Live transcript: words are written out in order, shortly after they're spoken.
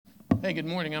Hey, good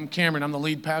morning. I'm Cameron. I'm the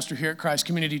lead pastor here at Christ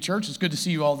Community Church. It's good to see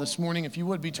you all this morning. If you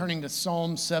would be turning to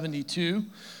Psalm 72.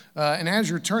 And as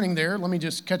you're turning there, let me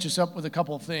just catch us up with a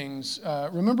couple of things.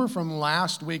 Remember from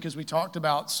last week as we talked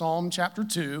about Psalm chapter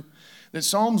 2, that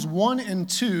Psalms 1 and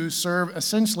 2 serve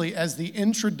essentially as the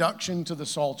introduction to the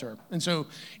Psalter. And so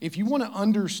if you want to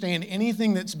understand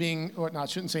anything that's being, or no, I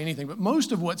shouldn't say anything, but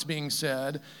most of what's being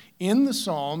said in the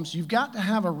Psalms, you've got to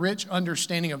have a rich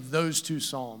understanding of those two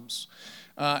Psalms.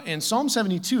 And Psalm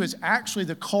 72 is actually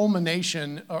the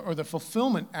culmination or the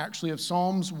fulfillment actually of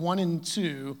Psalms 1 and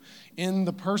 2 in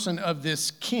the person of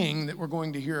this king that we're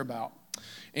going to hear about.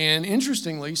 And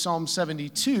interestingly, Psalm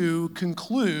 72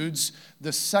 concludes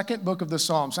the second book of the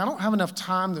Psalms. I don't have enough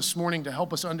time this morning to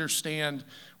help us understand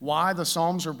why the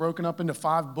Psalms are broken up into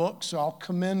 5 books, so I'll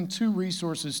commend 2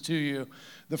 resources to you.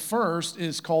 The first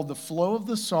is called The Flow of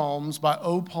the Psalms by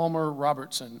O. Palmer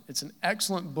Robertson. It's an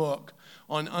excellent book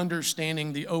on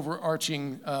understanding the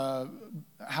overarching,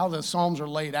 how the Psalms are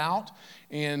laid out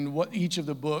and what each of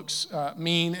the books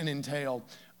mean and entail.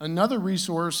 Another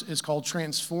resource is called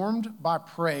Transformed by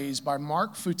Praise by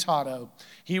Mark Futato.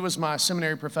 He was my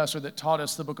seminary professor that taught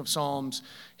us the book of Psalms.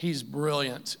 He's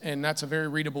brilliant, and that's a very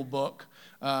readable book,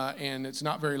 and it's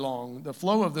not very long. The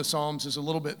flow of the Psalms is a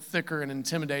little bit thicker and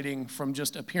intimidating from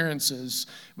just appearances,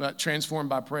 but Transformed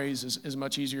by Praise is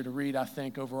much easier to read, I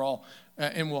think, overall,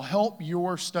 and will help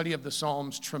your study of the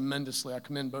Psalms tremendously. I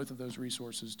commend both of those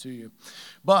resources to you.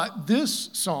 But this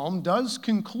psalm does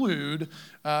conclude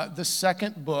the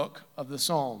second book of the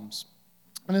Psalms.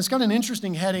 And it's got an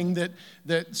interesting heading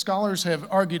that scholars have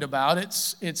argued about.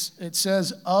 It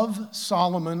says, of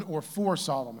Solomon or for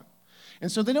Solomon.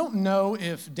 And so they don't know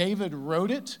if David wrote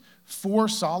it for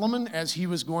Solomon as he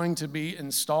was going to be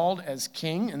installed as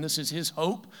king, and this is his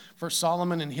hope for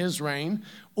Solomon and his reign,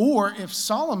 or if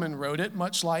Solomon wrote it,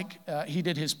 much like he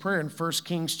did his prayer in 1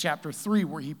 Kings chapter 3,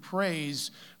 where he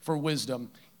prays for wisdom.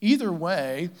 Either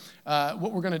way,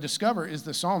 what we're going to discover is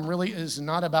the psalm really is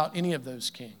not about any of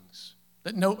those kings,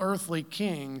 that no earthly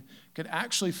king could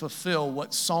actually fulfill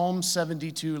what Psalm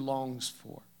 72 longs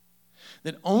for.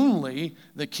 That only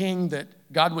the king that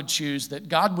God would choose, that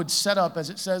God would set up, as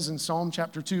it says in Psalm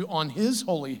chapter 2, on his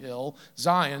holy hill,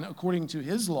 Zion, according to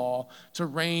his law, to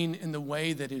reign in the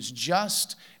way that is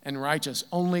just and righteous.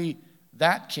 Only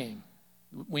that king,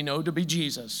 we know to be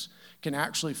Jesus, can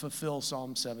actually fulfill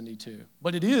Psalm 72.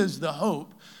 But it is the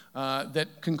hope that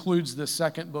concludes the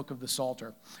second book of the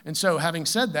Psalter. And so, having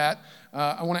said that,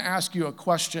 I want to ask you a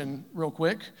question real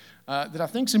quick that I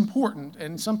think is important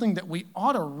and something that we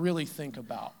ought to really think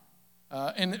about.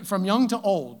 And from young to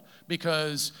old,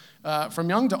 because from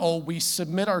young to old, we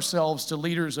submit ourselves to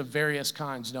leaders of various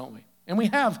kinds, don't we? And we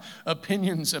have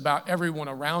opinions about everyone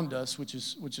around us, which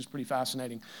is pretty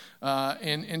fascinating.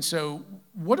 And so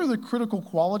what are the critical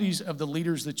qualities of the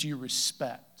leaders that you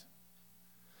respect?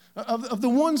 Of the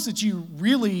ones that you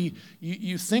really,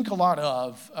 you think a lot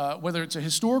of, whether it's a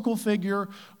historical figure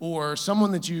or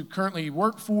someone that you currently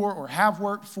work for or have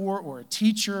worked for or a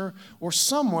teacher or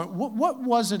someone, what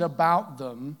was it about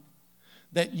them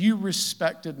that you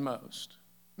respected most?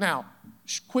 Now,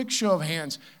 quick show of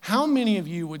hands, how many of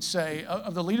you would say,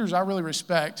 of the leaders I really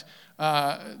respect,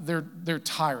 they're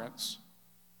tyrants?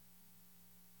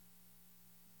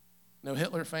 No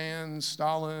Hitler fans,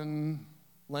 Stalin,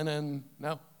 Lenin,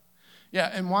 no? Yeah,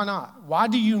 and why not?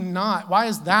 Why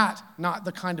is that not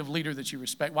the kind of leader that you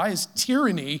respect? Why is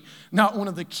tyranny not one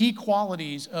of the key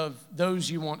qualities of those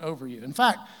you want over you? In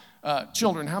fact,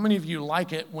 children, how many of you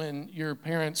like it when your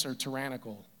parents are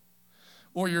tyrannical?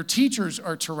 Or your teachers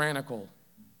are tyrannical,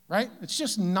 right? It's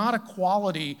just not a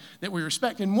quality that we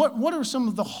respect. And what are some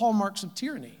of the hallmarks of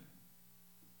tyranny?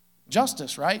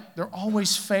 Justice, right? They're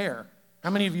always fair. How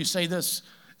many of you say this?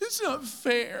 It's not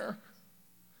fair.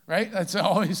 Right? That's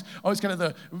always kind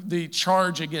of the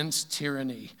charge against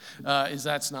tyranny, is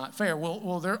that's not fair. Well,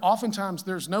 oftentimes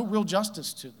there's no real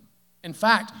justice to them. In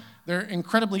fact, they're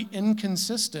incredibly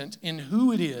inconsistent in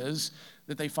who it is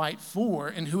that they fight for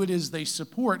and who it is they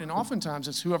support, and oftentimes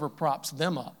it's whoever props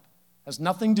them up. It has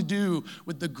nothing to do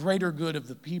with the greater good of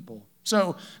the people.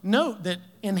 So note that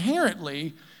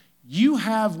inherently, you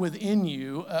have within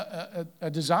you a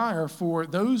desire for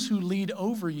those who lead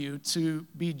over you to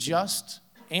be just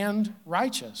and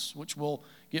righteous, which we'll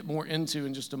get more into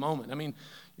in just a moment. I mean,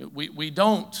 we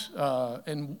don't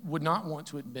and would not want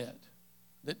to admit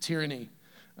that tyranny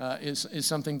is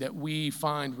something that we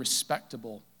find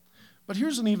respectable. But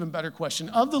here's an even better question.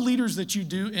 Of the leaders that you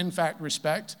do, in fact,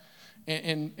 respect,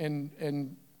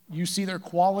 and you see their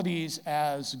qualities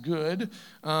as good,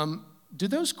 do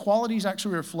those qualities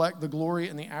actually reflect the glory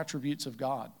and the attributes of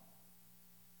God?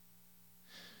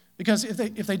 Because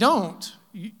if they don't,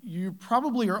 you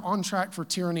probably are on track for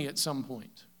tyranny at some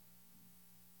point.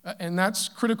 And that's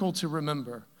critical to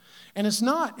remember. And it's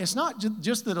not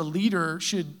just that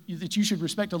that you should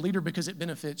respect a leader because it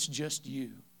benefits just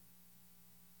you.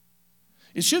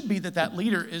 It should be that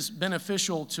leader is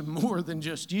beneficial to more than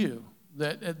just you.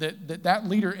 That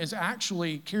leader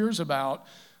actually cares about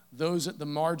those at the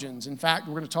margins. In fact,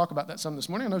 we're going to talk about that some this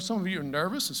morning. I know some of you are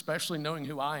nervous, especially knowing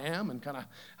who I am and kind of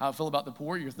how I feel about the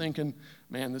poor. You're thinking,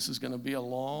 man, this is going to be a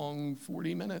long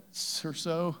 40 minutes or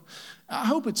so. I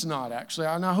hope it's not, actually.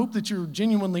 And I hope that you're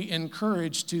genuinely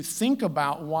encouraged to think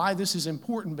about why this is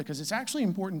important, because it's actually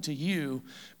important to you,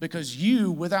 because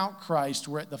you, without Christ,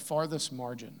 were at the farthest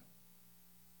margin.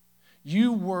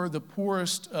 You were the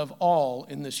poorest of all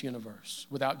in this universe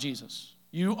without Jesus.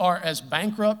 You are as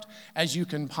bankrupt as you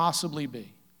can possibly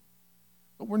be.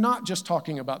 But we're not just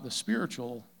talking about the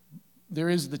spiritual. There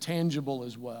is the tangible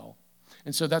as well.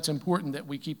 And so that's important that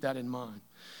we keep that in mind.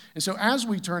 And so as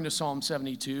we turn to Psalm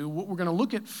 72, what we're going to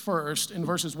look at first in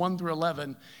verses 1 through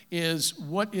 11 is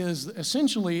what is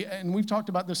essentially, and we've talked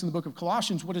about this in the book of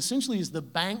Colossians, what essentially is the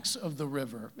banks of the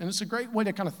river. And it's a great way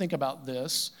to kind of think about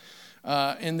this.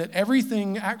 And that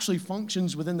everything actually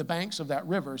functions within the banks of that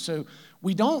river. So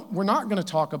we're not going to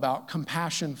talk about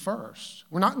compassion first.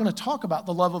 We're not going to talk about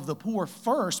the love of the poor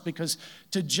first, because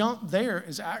to jump there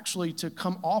is actually to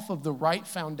come off of the right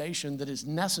foundation that is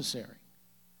necessary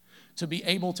to be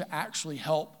able to actually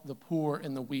help the poor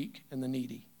and the weak and the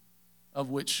needy,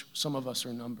 of which some of us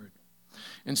are numbered.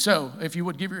 And so, if you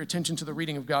would give your attention to the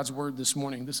reading of God's word this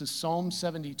morning, this is Psalm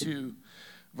 72,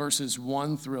 verses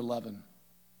 1 through 11.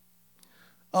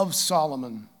 Of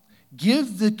Solomon,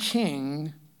 give the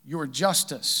king your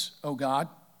justice, O God,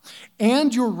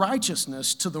 and your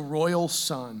righteousness to the royal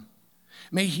son.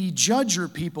 May he judge your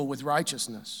people with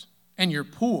righteousness and your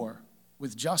poor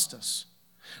with justice.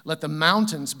 Let the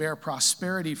mountains bear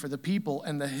prosperity for the people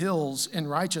and the hills in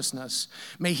righteousness.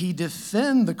 May he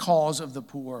defend the cause of the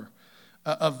poor,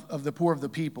 of the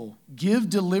people. Give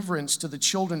deliverance to the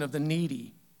children of the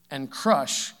needy and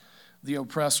crush the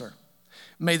oppressor.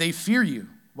 May they fear you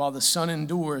while the sun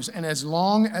endures, and as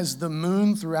long as the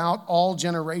moon throughout all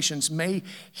generations. May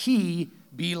he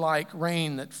be like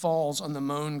rain that falls on the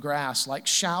mown grass, like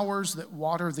showers that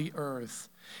water the earth.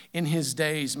 In his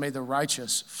days may the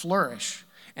righteous flourish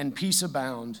and peace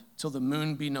abound till the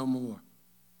moon be no more.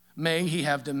 May he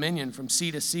have dominion from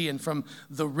sea to sea and from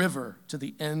the river to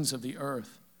the ends of the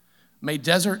earth. May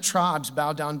desert tribes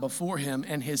bow down before him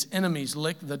and his enemies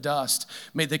lick the dust.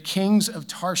 May the kings of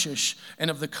Tarshish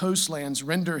and of the coastlands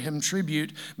render him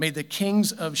tribute. May the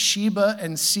kings of Sheba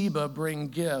and Seba bring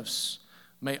gifts.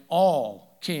 May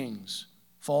all kings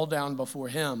fall down before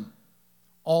him.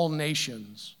 All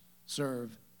nations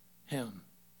serve him.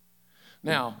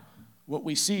 Now, what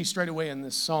we see straight away in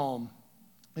this psalm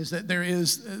is that there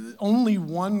is only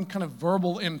one kind of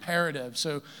verbal imperative.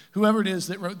 So whoever it is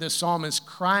that wrote this psalm is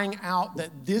crying out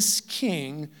that this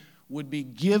king would be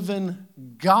given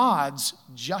God's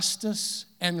justice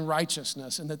and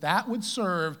righteousness, and that would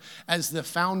serve as the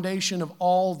foundation of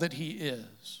all that he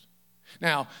is.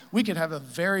 Now, we could have a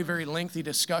very, very lengthy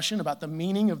discussion about the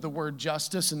meaning of the word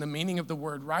justice and the meaning of the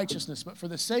word righteousness, but for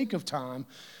the sake of time,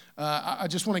 I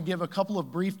just want to give a couple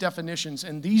of brief definitions,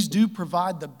 and these do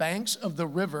provide the banks of the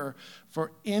river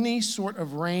for any sort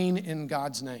of rain in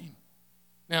God's name.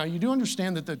 Now, you do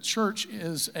understand that the church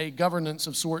is a governance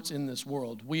of sorts in this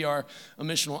world. We are a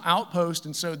missional outpost,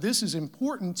 and so this is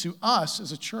important to us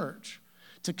as a church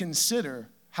to consider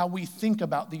how we think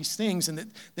about these things,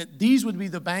 and that these would be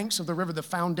the banks of the river, the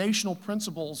foundational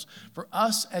principles for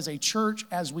us as a church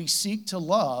as we seek to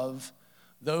love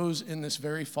those in this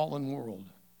very fallen world.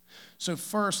 So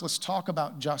first, let's talk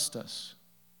about justice.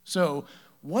 So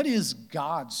what is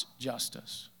God's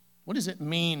justice? What does it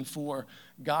mean for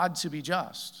God to be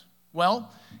just?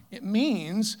 Well, it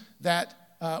means that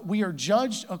we are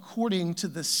judged according to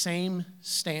the same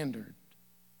standard,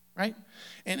 right?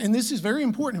 And this is very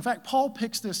important. In fact, Paul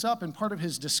picks this up in part of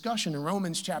his discussion in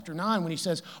Romans chapter 9 when he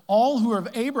says, all who are of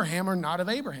Abraham are not of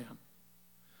Abraham.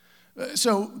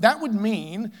 So that would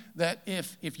mean that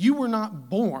if you were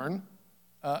not born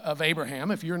of Abraham,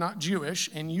 if you're not Jewish,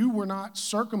 and you were not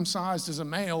circumcised as a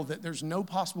male, that there's no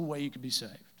possible way you could be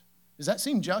saved. Does that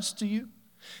seem just to you?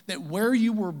 That where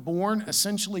you were born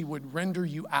essentially would render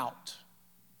you out.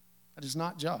 That is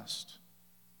not just.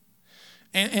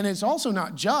 And it's also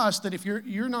not just that if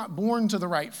you're not born to the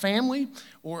right family,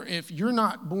 or if you're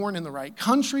not born in the right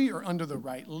country or under the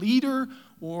right leader,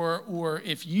 or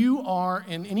if you are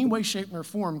in any way, shape, or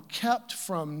form kept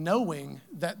from knowing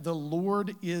that the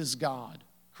Lord is God,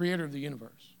 creator of the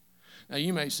universe. Now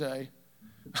you may say,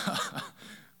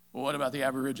 What about the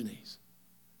Aborigines?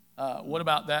 What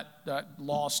about that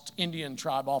lost Indian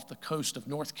tribe off the coast of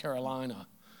North Carolina?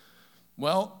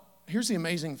 Well, here's the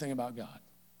amazing thing about God.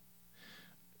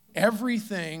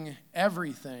 Everything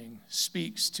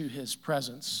speaks to his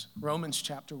presence. Romans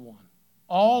chapter 1.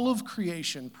 All of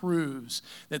creation proves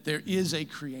that there is a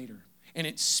creator, and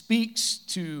it speaks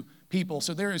to people.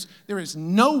 So there is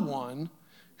no one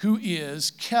who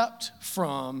is kept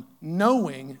from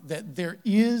knowing that there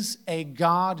is a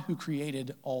God who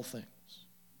created all things.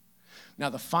 Now,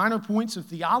 the finer points of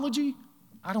theology,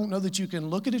 I don't know that you can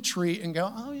look at a tree and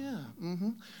go, oh yeah,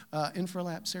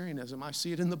 infralapsarianism, I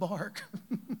see it in the bark.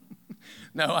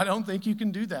 No, I don't think you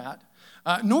can do that.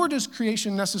 Nor does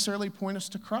creation necessarily point us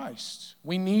to Christ.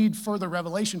 We need further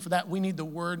revelation for that. We need the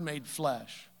Word made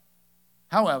flesh.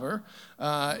 However,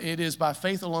 it is by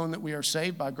faith alone that we are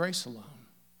saved, by grace alone.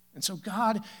 And so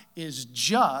God is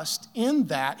just in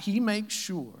that he makes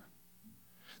sure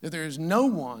that there is no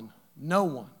one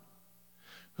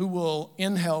who will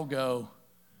in hell go,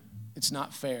 it's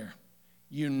not fair.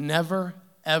 You never,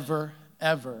 ever,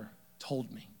 ever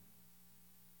told me.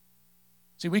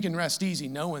 See, we can rest easy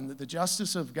knowing that the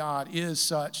justice of God is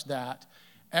such that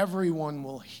everyone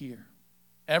will hear.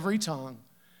 Every tongue,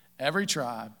 every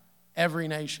tribe, every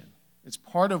nation. It's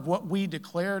part of what we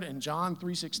declared in John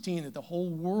 3:16, that the whole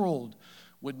world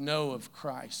would know of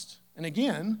Christ. And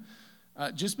again,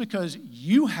 just because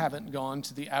you haven't gone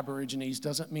to the Aborigines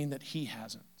doesn't mean that he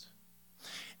hasn't.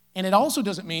 And it also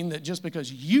doesn't mean that just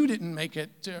because you didn't make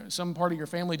it, some part of your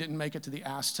family didn't make it to the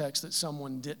Aztecs, that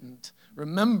someone didn't.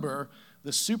 Remember,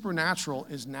 the supernatural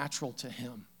is natural to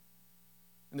him.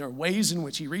 And there are ways in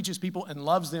which he reaches people and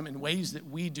loves them in ways that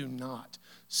we do not.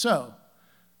 So,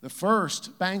 the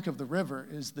first bank of the river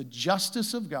is the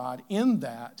justice of God, in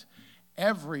that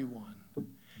everyone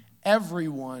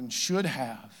should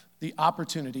have the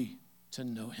opportunity to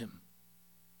know him.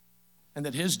 And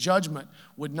that his judgment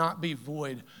would not be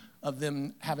void of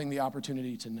them having the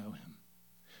opportunity to know him.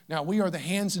 Now, we are the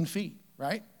hands and feet,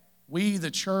 right? We, the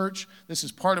church, this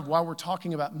is part of why we're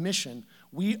talking about mission.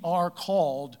 We are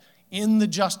called in the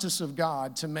justice of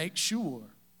God to make sure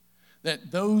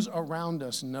that those around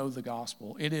us know the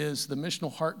gospel. It is the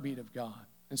missional heartbeat of God.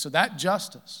 And so that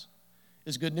justice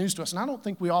is good news to us. And I don't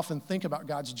think we often think about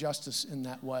God's justice in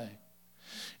that way.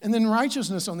 And then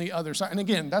righteousness on the other side. And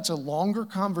again, that's a longer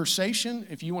conversation.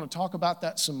 If you want to talk about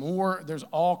that some more, there's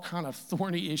all kind of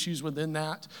thorny issues within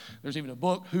that. There's even a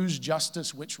book, Whose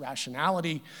Justice, Which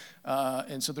Rationality?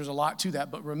 And so there's a lot to that.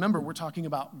 But remember, we're talking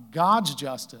about God's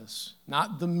justice,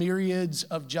 not the myriads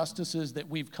of justices that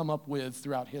we've come up with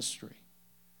throughout history.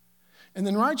 And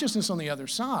then righteousness on the other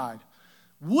side.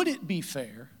 Would it be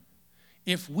fair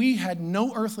if we had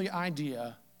no earthly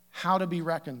idea how to be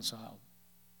reconciled?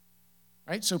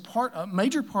 Right? So a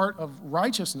major part of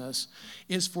righteousness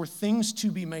is for things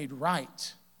to be made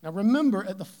right. Now remember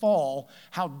at the fall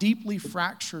how deeply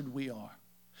fractured we are.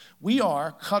 We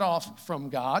are cut off from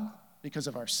God because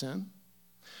of our sin.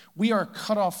 We are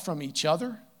cut off from each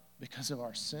other because of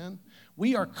our sin.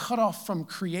 We are cut off from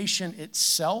creation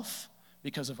itself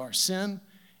because of our sin.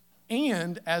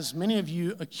 And as many of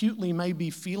you acutely may be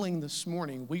feeling this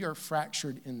morning, we are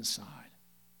fractured inside.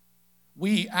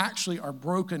 We actually are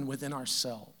broken within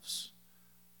ourselves.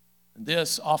 And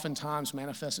this oftentimes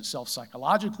manifests itself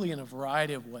psychologically in a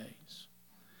variety of ways.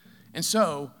 And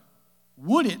so,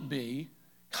 would it be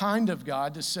kind of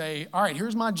God to say, all right,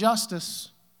 here's my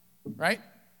justice, right?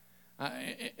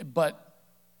 But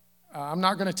I'm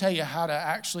not going to tell you how to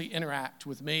actually interact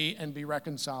with me and be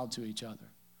reconciled to each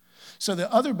other. So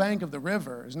the other bank of the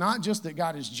river is not just that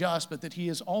God is just, but that he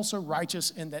is also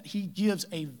righteous, and that he gives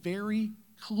a very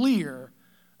clear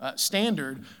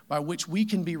standard by which we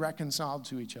can be reconciled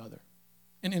to each other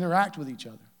and interact with each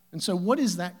other. And so what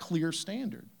is that clear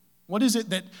standard? What is it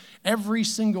that every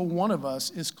single one of us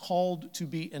is called to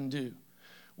be and do?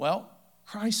 Well,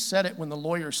 Christ said it when the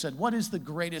lawyer said, what is the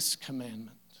greatest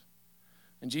commandment?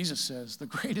 And Jesus says, the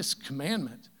greatest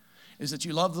commandment is that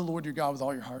you love the Lord your God with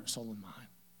all your heart, soul, and mind.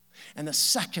 And the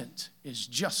second is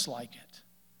just like it.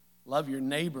 Love your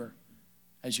neighbor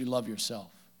as you love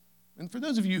yourself. And for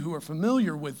those of you who are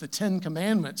familiar with the 10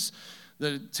 Commandments,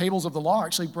 the tables of the law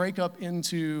actually break up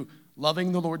into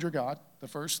loving the Lord your God, the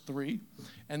first 3,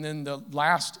 and then the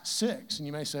last 6. And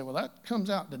you may say, well, that comes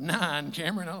out to 9,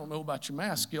 Cameron. I don't know about your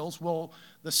math skills. Well,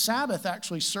 the Sabbath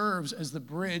actually serves as the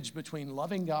bridge between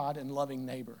loving God and loving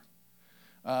neighbor.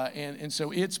 And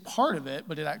so it's part of it,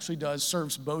 but it actually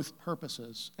serves both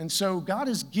purposes. And so God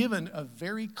has given a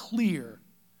very clear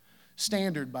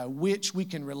standard by which we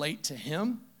can relate to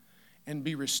him and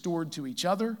be restored to each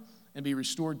other and be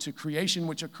restored to creation,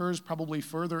 which occurs probably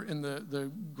further in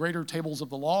the greater tables of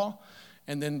the law,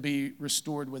 and then be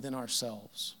restored within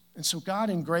ourselves. And so God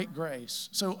in great grace.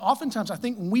 So oftentimes I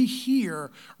think when we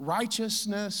hear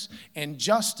righteousness and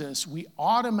justice, we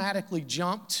automatically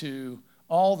jump to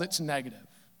all that's negative,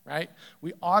 right?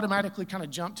 We automatically kind of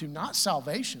jump to not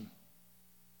salvation.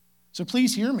 So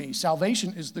please hear me.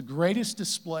 Salvation is the greatest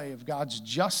display of God's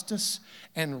justice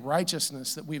and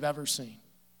righteousness that we've ever seen.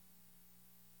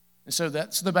 And so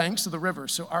that's the banks of the river.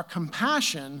 So our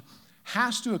compassion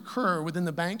has to occur within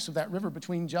the banks of that river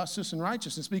between justice and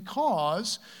righteousness,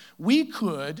 because we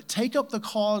could take up the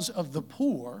cause of the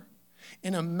poor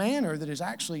in a manner that is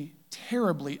actually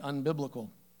terribly unbiblical.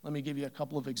 Let me give you a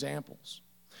couple of examples.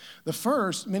 The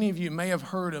first, many of you may have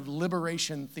heard of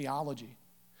liberation theology.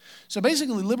 So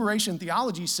basically, liberation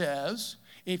theology says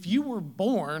if you were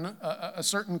born a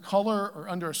certain color or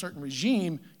under a certain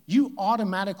regime, you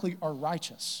automatically are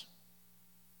righteous.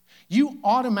 You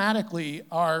automatically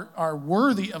are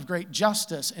worthy of great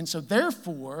justice, and so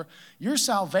therefore, your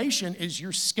salvation is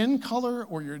your skin color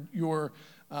or your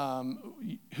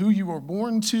who you were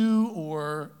born to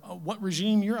or what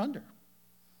regime you're under.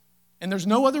 And there's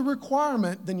no other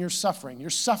requirement than your suffering. Your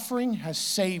suffering has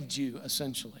saved you,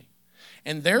 essentially.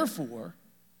 And therefore,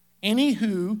 any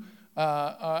who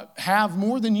have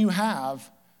more than you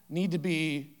have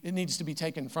needs to be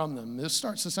taken from them. This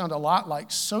starts to sound a lot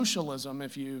like socialism,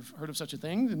 if you've heard of such a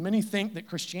thing. And many think that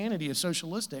Christianity is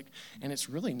socialistic, and it's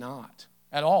really not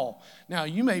at all. Now,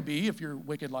 you may be, if you're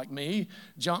wicked like me,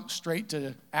 jump straight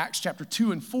to Acts chapter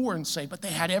 2 and 4 and say, but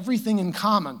they had everything in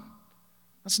common.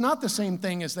 That's not the same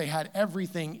thing as they had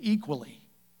everything equally,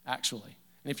 actually.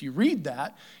 And if you read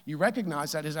that, you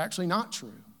recognize that is actually not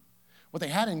true. What they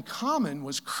had in common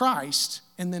was Christ,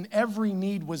 and then every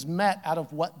need was met out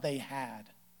of what they had.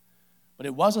 But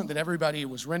it wasn't that everybody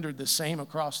was rendered the same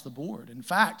across the board. In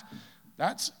fact,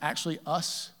 that's actually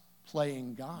us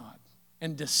playing God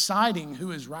and deciding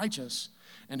who is righteous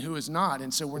and who is not.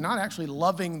 And so we're not actually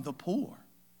loving the poor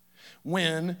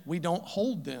when we don't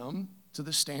hold them to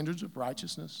the standards of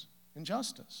righteousness and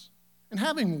justice. And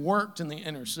having worked in the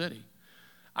inner city,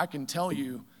 I can tell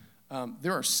you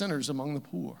there are sinners among the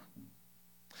poor,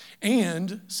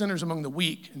 and sinners among the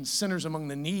weak, and sinners among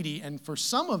the needy. And for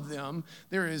some of them,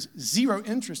 there is zero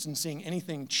interest in seeing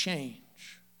anything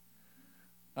change.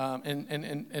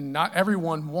 And not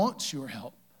everyone wants your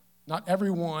help. Not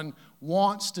everyone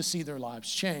wants to see their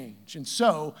lives change. And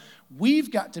so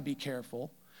we've got to be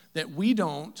careful that we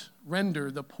don't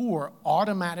render the poor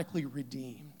automatically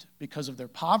redeemed because of their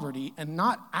poverty and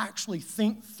not actually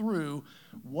think through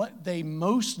what they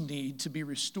most need to be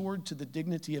restored to the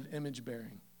dignity of image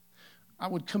bearing. I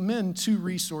would commend two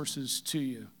resources to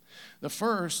you. The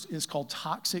first is called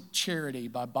Toxic Charity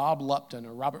by Bob Lupton,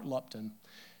 or Robert Lupton.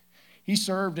 He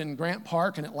served in Grant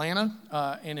Park in Atlanta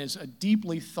and is a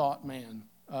deeply thought man.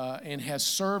 And has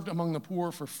served among the poor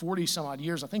for 40 some odd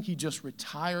years. I think he just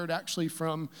retired actually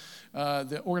from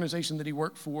the organization that he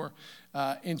worked for.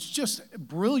 And it's just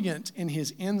brilliant in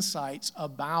his insights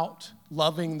about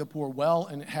loving the poor well.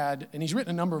 And he's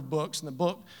written a number of books. And the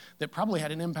book that probably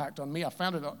had an impact on me, I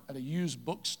found it at a used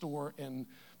bookstore in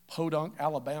Podunk,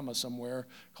 Alabama somewhere,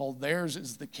 called Theirs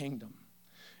is the Kingdom.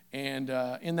 And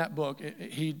in that book,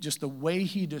 the way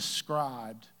he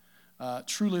described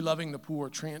truly loving the poor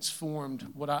transformed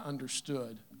what I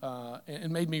understood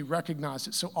and made me recognize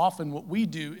that so often what we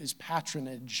do is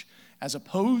patronage as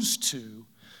opposed to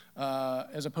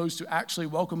actually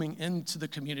welcoming into the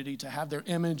community to have their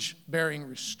image bearing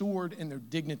restored and their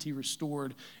dignity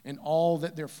restored and all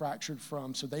that they're fractured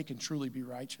from so they can truly be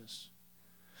righteous.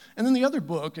 And then the other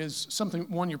book is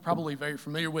one you're probably very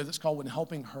familiar with. It's called When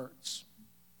Helping Hurts.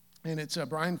 And it's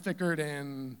Brian Fickard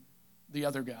and the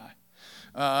other guy.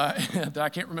 That I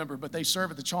can't remember, but they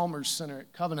serve at the Chalmers Center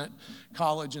at Covenant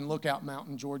College in Lookout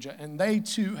Mountain, Georgia, and they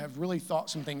too have really thought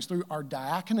some things through. Our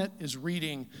diaconate is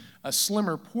reading a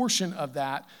slimmer portion of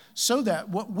that so that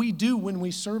what we do when we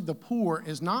serve the poor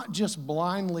is not just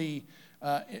blindly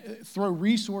throw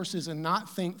resources and not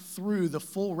think through the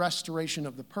full restoration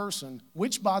of the person,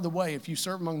 which, by the way, if you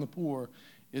serve among the poor,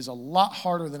 is a lot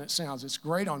harder than it sounds. It's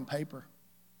great on paper.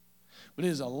 But it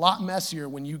is a lot messier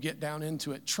when you get down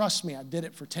into it. Trust me, I did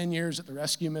it for 10 years at the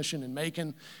rescue mission in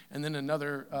Macon, and then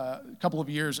another couple of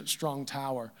years at Strong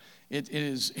Tower. It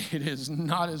is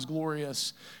not as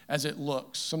glorious as it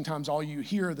looks. Sometimes all you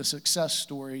hear are the success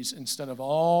stories instead of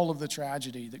all of the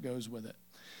tragedy that goes with it.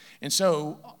 And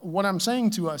so what I'm saying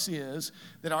to us is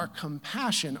that our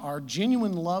compassion, our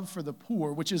genuine love for the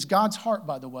poor, which is God's heart,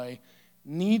 by the way,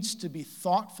 needs to be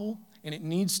thoughtful, and it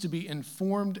needs to be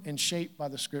informed and shaped by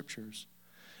the Scriptures.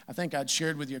 I think I'd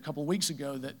shared with you a couple weeks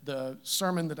ago that the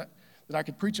sermon that I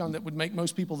could preach on that would make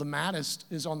most people the maddest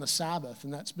is on the Sabbath,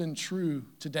 and that's been true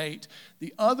to date.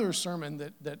 The other sermon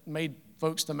that made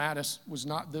folks the maddest was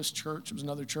not this church, it was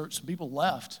another church. Some people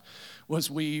left, was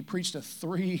we preached a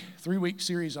three-week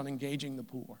series on engaging the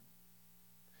poor.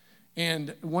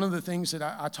 And one of the things that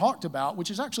I talked about,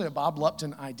 which is actually a Bob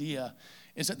Lupton idea,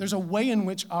 is that there's a way in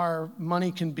which our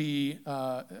money can be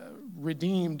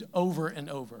redeemed over and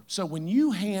over. So when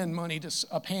you hand money to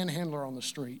a panhandler on the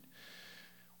street,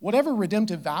 whatever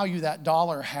redemptive value that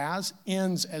dollar has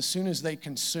ends as soon as they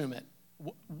consume it.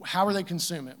 How are they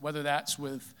consume it? Whether that's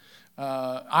with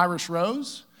Irish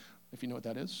Rose, if you know what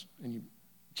that is, and you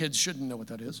kids shouldn't know what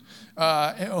that is,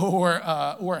 or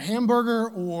a hamburger,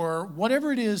 or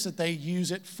whatever it is that they use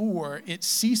it for, it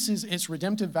ceases, its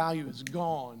redemptive value is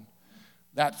gone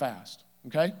that fast,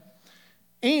 okay?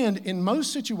 And in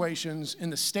most situations in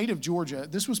the state of Georgia,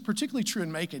 this was particularly true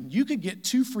in Macon, you could get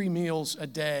 2 free meals a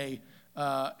day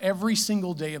every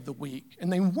single day of the week.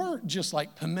 And they weren't just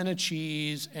like pimento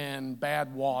cheese and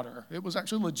bad water. It was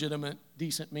actually legitimate,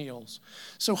 decent meals.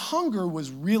 So hunger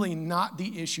was really not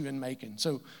the issue in Macon.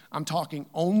 So I'm talking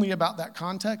only about that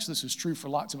context. This is true for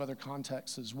lots of other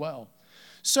contexts as well.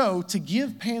 So to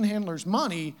give panhandlers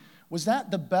money, was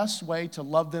that the best way to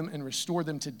love them and restore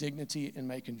them to dignity in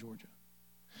Macon, Georgia?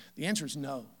 The answer is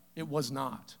no, it was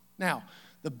not. Now,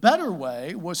 the better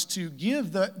way was to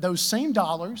give those same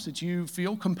dollars that you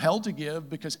feel compelled to give,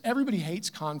 because everybody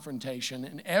hates confrontation,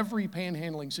 and every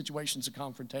panhandling situation is a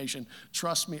confrontation.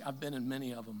 Trust me, I've been in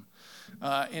many of them.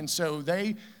 And so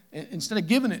they, instead of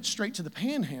giving it straight to the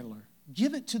panhandler,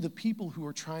 give it to the people who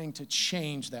are trying to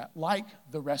change that, like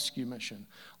the rescue mission,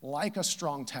 like a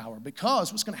strong tower.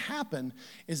 Because what's going to happen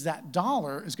is that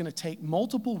dollar is going to take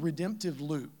multiple redemptive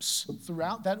loops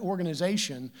throughout that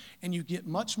organization, and you get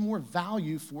much more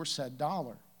value for said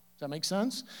dollar. Does that make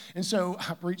sense? And so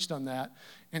I preached on that,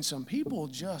 and some people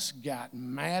just got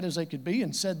mad as they could be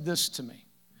and said this to me.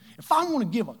 If I want to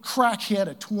give a crackhead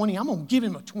a 20, I'm going to give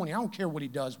him a 20. I don't care what he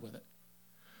does with it.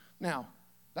 Now,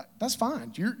 that's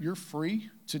fine. You're free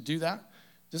to do that.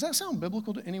 Does that sound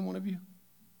biblical to any one of you?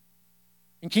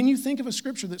 And can you think of a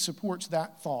scripture that supports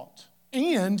that thought?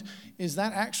 And is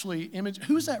that actually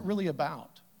who's that really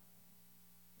about?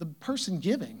 The person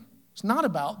giving. It's not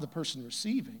about the person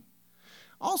receiving.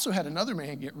 I also had another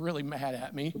man get really mad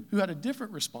at me who had a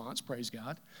different response, praise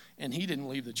God, and he didn't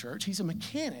leave the church. He's a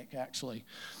mechanic, actually,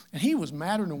 and he was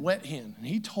madder than a wet hen, and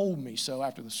he told me so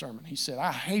after the sermon. He said,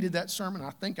 I hated that sermon.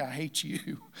 I think I hate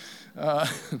you. I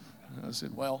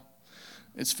said, well,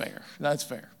 it's fair. That's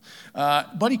fair.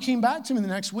 But he came back to me the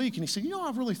next week, and he said,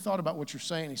 I've really thought about what you're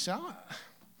saying. He said,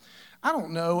 I don't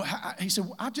know. He said,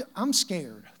 I'm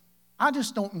scared. I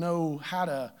just don't know how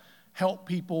to help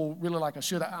people really like I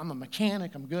should. I'm a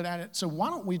mechanic. I'm good at it. So why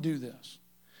don't we do this?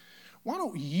 Why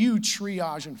don't you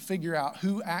triage and figure out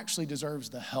who actually deserves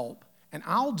the help? And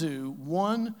I'll do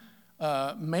one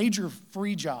major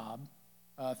free job,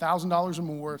 $1,000 or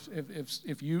more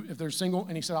if they're single.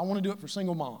 And he said, I want to do it for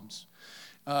single moms.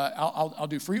 I'll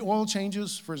do free oil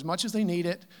changes for as much as they need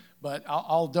it, but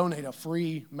I'll donate a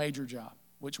free major job,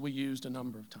 which we used a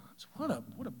number of times. What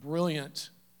a brilliant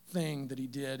thing that he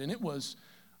did. And it was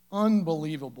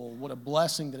unbelievable what a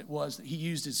blessing that it was that he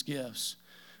used his gifts.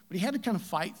 But he had to kind of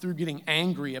fight through getting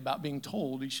angry about being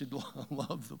told he should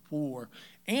love the poor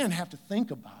and have to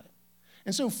think about it.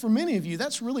 And so for many of you,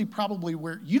 that's really probably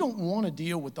where you don't want to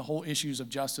deal with the whole issues of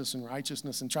justice and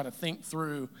righteousness and try to think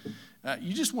through.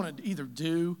 You just want to either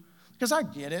do, because I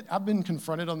get it. I've been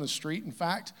confronted on the street. In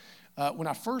fact, when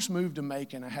I first moved to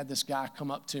Macon, I had this guy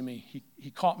come up to me.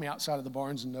 He caught me outside of the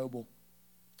Barnes & Noble.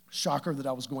 Shocker that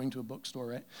I was going to a bookstore,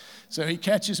 right? So he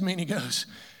catches me and he goes,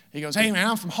 hey man,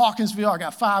 I'm from Hawkinsville. I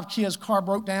got 5 kids. Car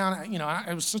broke down.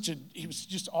 He was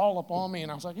just all up on me,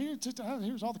 and I was like,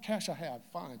 here's all the cash I have.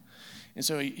 Fine. And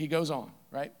so he goes on,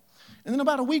 right? And then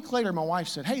about a week later, my wife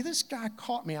said, hey, this guy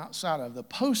caught me outside of the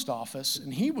post office,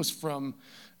 and he was from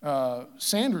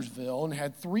Sandersville and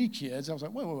had 3 kids. I was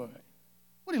like, wait. What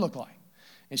do he look like?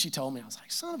 And she told me. I was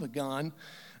like, son of a gun.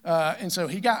 And so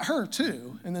he got her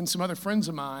too, and then some other friends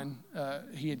of mine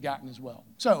he had gotten as well.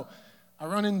 So I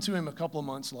run into him a couple of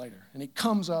months later, and he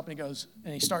comes up and he goes,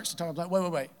 and he starts to talk. I'm like,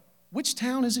 wait. Which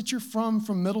town is it you're from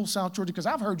Middle South Georgia? Because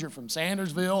I've heard you're from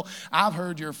Sandersville. I've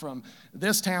heard you're from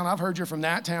this town. I've heard you're from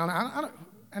that town.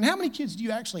 And how many kids do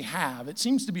you actually have? It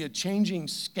seems to be a changing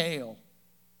scale.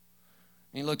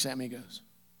 And he looks at me and goes,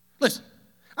 listen,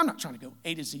 I'm not trying to go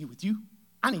A to Z with you.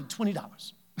 I need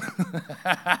 $20.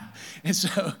 And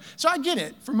so I get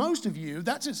it. For most of you,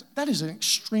 that is an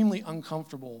extremely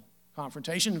uncomfortable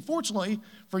confrontation. And fortunately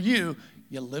for you,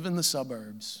 you live in the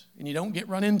suburbs, and you don't get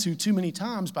run into too many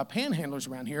times by panhandlers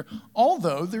around here,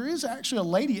 although there is actually a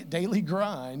lady at Daily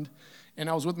Grind, and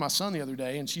I was with my son the other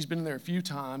day, and she's been in there a few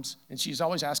times, and she's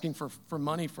always asking for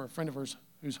money for a friend of hers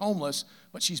who's homeless,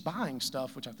 but she's buying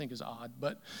stuff, which I think is odd.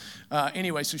 But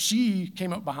anyway, so she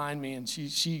came up behind me, and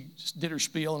she did her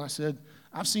spiel, and I said,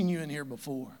 I've seen you in here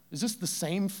before. Is this the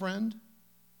same friend?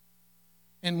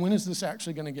 And when is this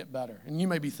actually going to get better? And you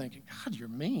may be thinking, God, you're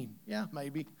mean. Yeah,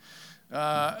 maybe.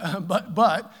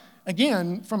 But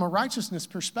again, from a righteousness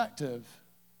perspective,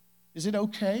 is it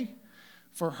okay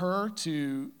for her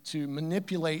to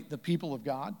manipulate the people of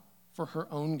God for her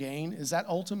own gain? Is that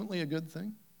ultimately a good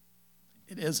thing?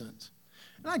 It isn't.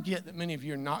 And I get that many of you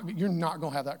you're not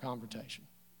going to have that conversation.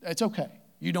 It's okay.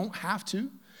 You don't have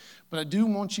to, but I do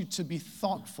want you to be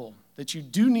thoughtful that you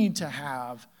do need to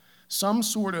have some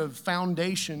sort of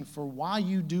foundation for why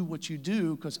you do what you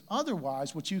do, because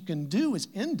otherwise what you can do is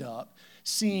end up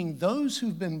seeing those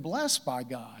who've been blessed by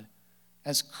God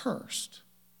as cursed.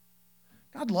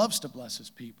 God loves to bless his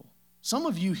people. Some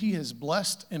of you he has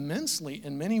blessed immensely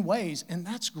in many ways, and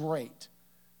that's great.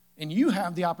 And you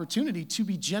have the opportunity to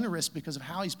be generous because of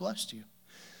how he's blessed you.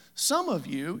 Some of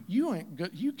you,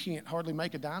 you can't hardly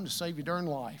make a dime to save your darn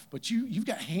life, but you've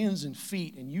got hands and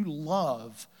feet, and you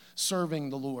love serving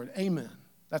the Lord. Amen.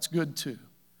 That's good too.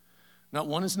 Now,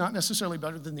 one is not necessarily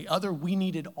better than the other. We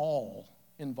need it all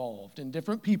involved, and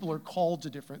different people are called to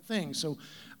different things. So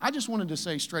I just wanted to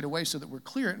say straight away so that we're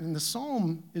clear, and the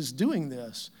psalm is doing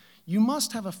this. You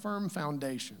must have a firm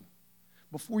foundation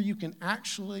before you can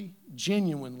actually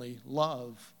genuinely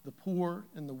love the poor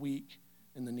and the weak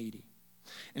and the needy.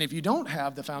 And if you don't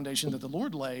have the foundation that the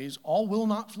Lord lays, all will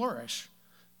not flourish.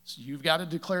 So you've got to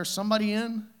declare somebody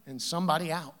in and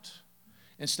somebody out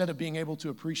instead of being able to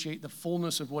appreciate the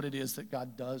fullness of what it is that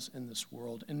God does in this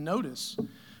world. And notice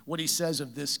what he says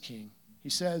of this king. He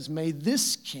says, may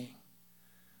this king,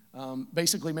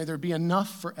 basically, may there be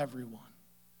enough for everyone.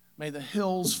 May the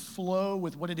hills flow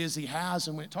with what it is he has.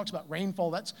 And when it talks about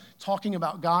rainfall, that's talking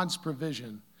about God's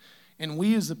provision. And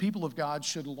we as the people of God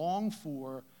should long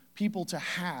for people to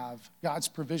have God's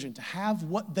provision, to have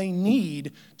what they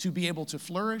need to be able to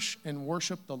flourish and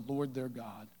worship the Lord their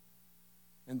God.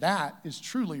 And that is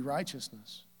truly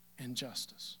righteousness and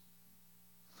justice.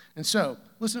 And so,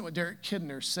 listen to what Derek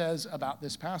Kidner says about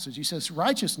this passage. He says,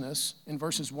 righteousness, in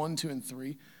verses 1, 2, and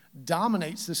 3,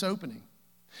 dominates this opening.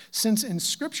 Since in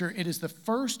Scripture it is the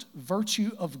first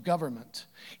virtue of government,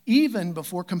 even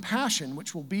before compassion,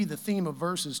 which will be the theme of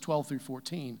verses 12 through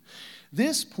 14.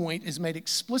 This point is made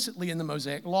explicitly in the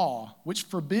Mosaic Law, which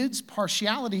forbids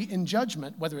partiality in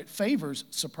judgment, whether it favors,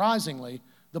 surprisingly,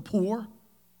 the poor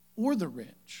or the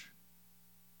rich.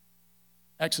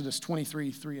 Exodus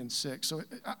 23, 3 and 6. So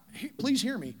please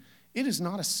hear me. It is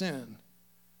not a sin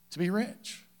to be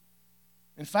rich.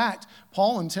 In fact,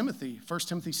 Paul and Timothy, 1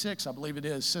 Timothy 6, I believe it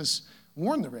is, says,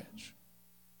 warn the rich.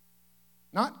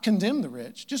 Not condemn the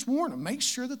rich, just warn them. Make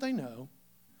sure that they know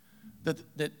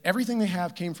that everything they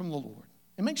have came from the Lord.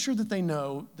 And make sure that they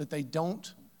know that they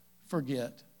don't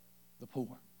forget the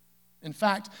poor. In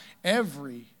fact,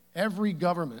 every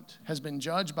government has been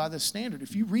judged by this standard.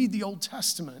 If you read the Old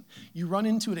Testament, you run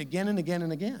into it again and again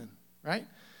and again, right?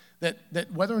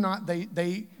 That whether or not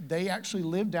they actually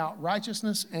lived out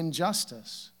righteousness and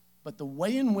justice, but the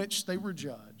way in which they were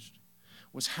judged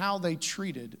was how they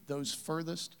treated those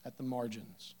furthest at the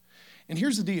margins. And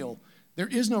here's the deal. There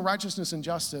is no righteousness and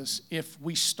justice if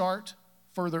we start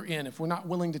further in, if we're not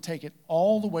willing to take it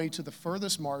all the way to the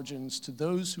furthest margins, to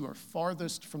those who are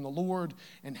farthest from the Lord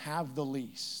and have the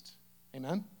least.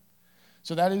 Amen?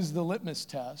 So that is the litmus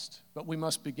test, but we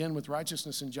must begin with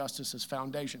righteousness and justice as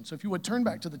foundation. So if you would turn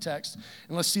back to the text,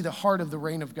 and let's see the heart of the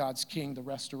reign of God's king, the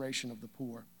restoration of the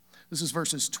poor. This is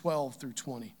verses 12 through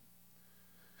 20.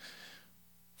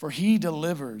 For he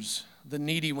delivers the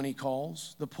needy when he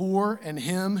calls, the poor and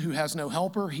him who has no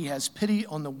helper. He has pity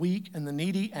on the weak and the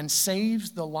needy and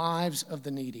saves the lives of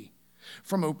the needy.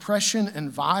 From oppression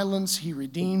and violence he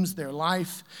redeems their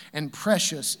life, and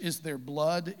precious is their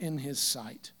blood in his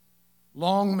sight.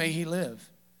 Long may he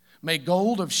live. May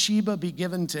gold of Sheba be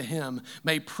given to him.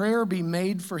 May prayer be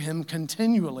made for him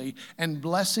continually, and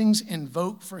blessings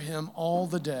invoked for him all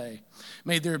the day.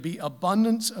 May there be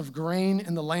abundance of grain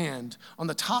in the land. On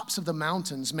the tops of the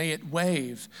mountains may it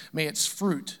wave. May its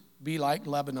fruit be like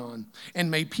Lebanon. And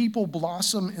may people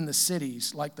blossom in the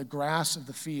cities like the grass of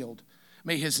the field.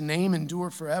 May his name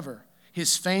endure forever.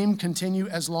 His fame continue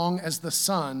as long as the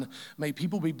sun. May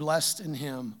people be blessed in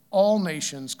him. All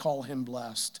nations call him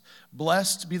blessed.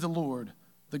 Blessed be the Lord,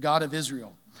 the God of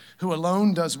Israel, who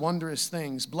alone does wondrous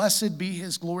things. Blessed be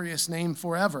his glorious name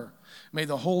forever. May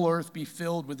the whole earth be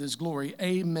filled with his glory.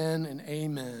 Amen and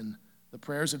amen. The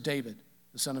prayers of David,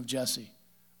 the son of Jesse,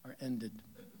 are ended.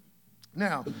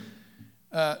 Now,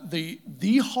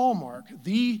 the hallmark,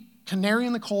 the canary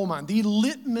in the coal mine, the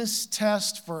litmus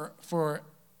test for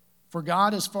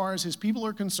God as far as his people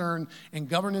are concerned and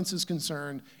governance is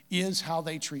concerned is how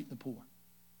they treat the poor.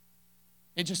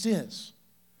 It just is.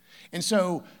 And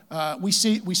so we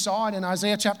saw it in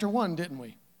Isaiah chapter 1, didn't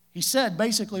we? He said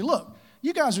basically, look,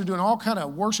 you guys are doing all kind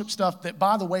of worship stuff that,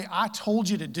 by the way, I told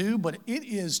you to do, but it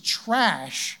is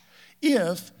trash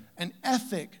if an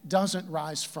ethic doesn't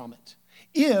rise from it.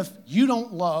 If you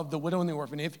don't love the widow and the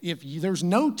orphan, if there's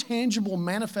no tangible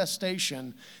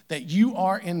manifestation that you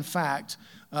are, in fact,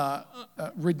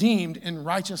 redeemed in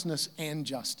righteousness and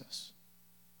justice.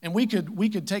 And we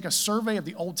could take a survey of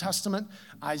the Old Testament.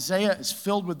 Isaiah is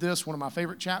filled with this, one of my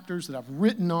favorite chapters that I've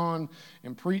written on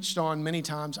and preached on many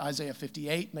times. Isaiah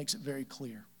 58 makes it very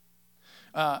clear.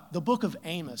 The book of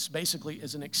Amos basically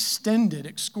is an extended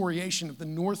excoriation of the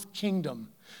north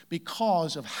kingdom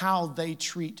because of how they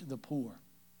treat the poor.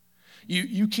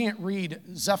 You can't read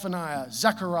Zephaniah,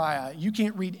 Zechariah, you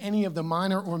can't read any of the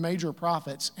minor or major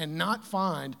prophets and not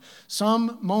find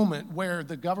some moment where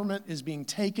the government is being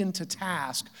taken to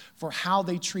task for how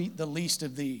they treat the least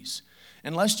of these.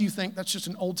 Unless you think that's just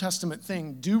an Old Testament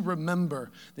thing, do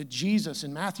remember that Jesus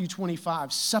in Matthew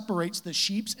 25 separates the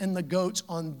sheep and the goats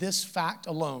on this fact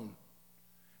alone: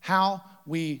 how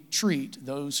we treat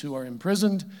those who are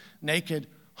imprisoned, naked,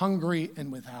 hungry,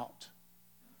 and without.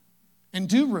 And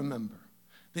do remember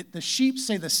that the sheep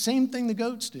say the same thing the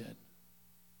goats did.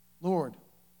 Lord,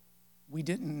 we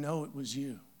didn't know it was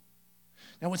you.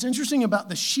 Now, what's interesting about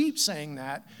the sheep saying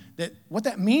that what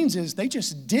that means is they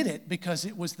just did it because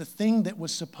it was the thing that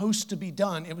was supposed to be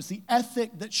done. It was the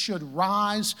ethic that should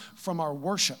rise from our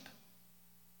worship.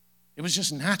 It was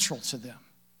just natural to them.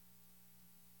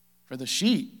 For the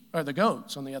sheep, or the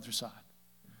goats on the other side,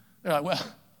 they're like, well,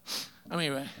 I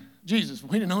mean, Jesus, if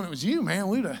we'd have known it was you, man,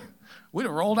 we'd have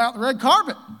rolled out the red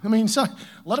carpet. I mean, so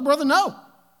let a brother know.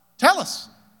 Tell us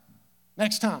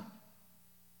next time.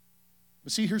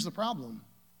 But see, here's the problem.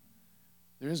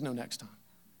 There is no next time.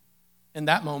 In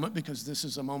that moment, because this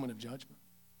is a moment of judgment.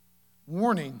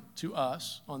 Warning to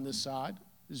us on this side,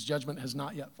 this judgment has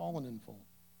not yet fallen in full.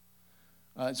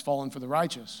 It's fallen for the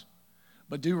righteous.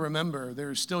 But do remember, there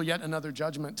is still yet another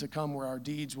judgment to come where our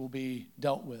deeds will be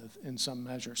dealt with in some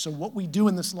measure. So what we do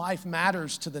in this life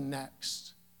matters to the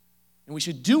next. And we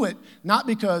should do it not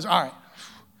because, all right,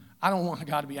 I don't want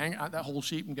God to be angry. That whole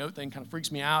sheep and goat thing kind of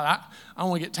freaks me out. I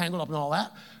don't want to get tangled up in all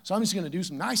that. So I'm just going to do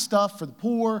some nice stuff for the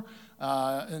poor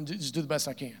and just do the best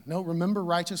I can. No, remember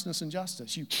righteousness and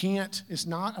justice. You can't, it's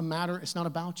not a matter, it's not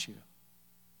about you.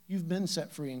 You've been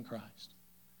set free in Christ.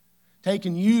 Take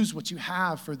and use what you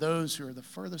have for those who are the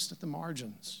furthest at the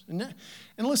margins. And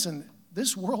listen,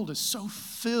 this world is so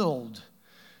filled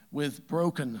with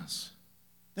brokenness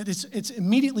that it's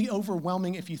immediately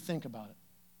overwhelming if you think about it.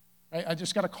 Right? I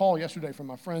just got a call yesterday from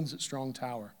my friends at Strong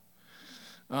Tower.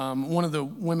 One of the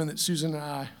women that Susan and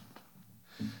I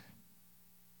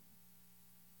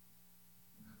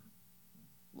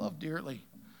love dearly,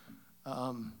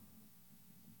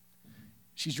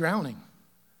 she's drowning.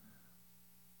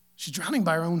 She's drowning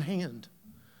by her own hand.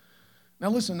 Now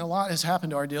listen, a lot has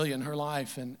happened to Ardelia in her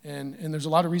life, and there's a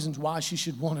lot of reasons why she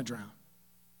should want to drown.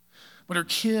 But her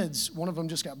kids, one of them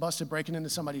just got busted breaking into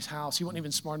somebody's house. He wasn't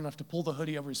even smart enough to pull the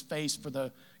hoodie over his face for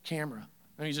the camera.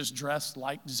 And he's just dressed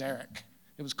like Zarek.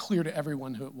 It was clear to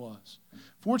everyone who it was.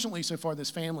 Fortunately, so far, this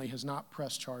family has not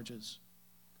pressed charges.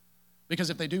 Because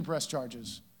if they do press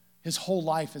charges, his whole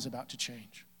life is about to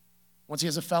change. Once he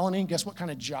has a felony, guess what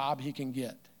kind of job he can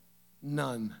get?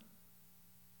 None.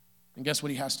 And guess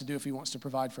what he has to do if he wants to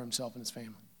provide for himself and his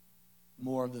family?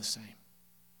 More of the same.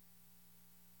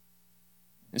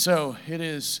 And so it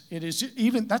is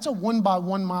even, that's a 1 by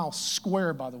 1 mile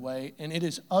square, by the way, and it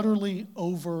is utterly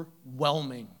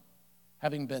overwhelming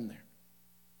having been there.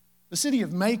 The city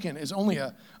of Macon is only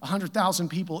 100,000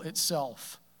 people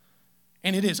itself.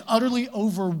 And it is utterly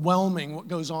overwhelming what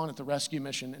goes on at the rescue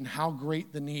mission and how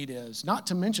great the need is. Not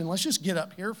to mention, let's just get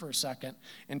up here for a second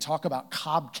and talk about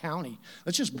Cobb County.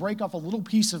 Let's just break off a little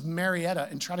piece of Marietta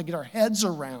and try to get our heads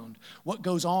around what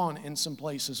goes on in some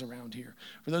places around here.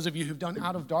 For those of you who've done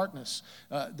Out of Darkness,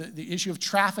 the issue of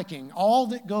trafficking, all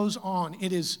that goes on,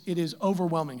 it is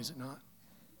overwhelming, is it not?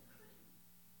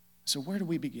 So where do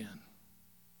we begin?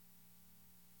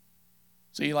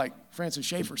 See, like Francis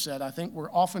Schaeffer said, I think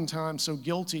we're oftentimes so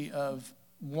guilty of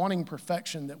wanting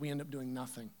perfection that we end up doing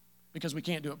nothing because we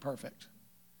can't do it perfect.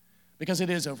 because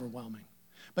it is overwhelming.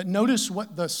 But notice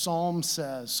what the Psalm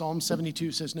says. Psalm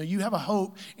 72 says, no, you have a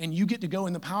hope, and you get to go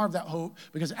in the power of that hope,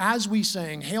 because as we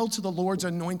sang, hail to the Lord's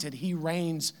anointed, he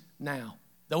reigns now.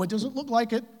 Though it doesn't look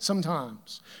like it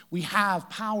sometimes, we have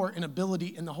power and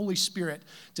ability in the Holy Spirit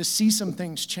to see some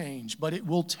things change, but it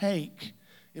will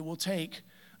take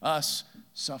us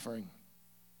suffering.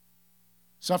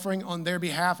 Suffering on their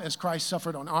behalf as Christ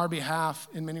suffered on our behalf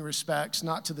in many respects,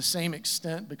 not to the same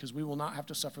extent, because we will not have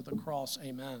to suffer the cross,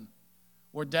 amen,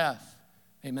 or death,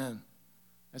 amen,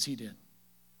 as he did.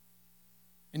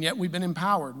 And yet we've been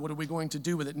empowered. What are we going to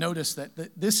do with it? Notice that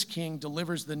this king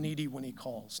delivers the needy when he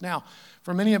calls. Now,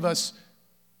 for many of us,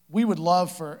 we would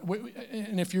love for,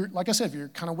 and if you're, like I said, if you're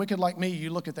kind of wicked like me, you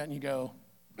look at that and you go,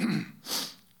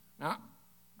 now,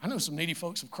 I know some needy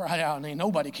folks have cried out and ain't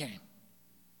nobody came.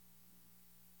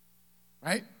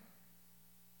 Right?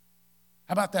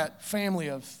 How about that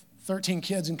family of 13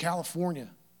 kids in California?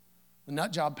 The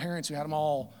nut job parents who had them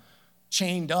all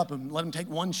chained up and let them take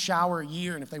one shower a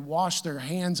year, and if they washed their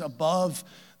hands above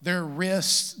their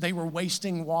wrists, they were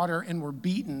wasting water and were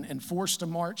beaten and forced to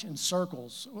march in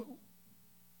circles.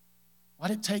 Why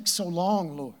did it take so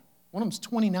long, Lord? One of them's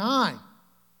 29.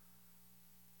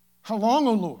 How long,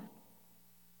 O Lord?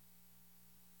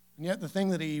 And yet the thing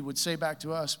that he would say back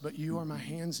to us, but you are my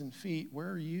hands and feet.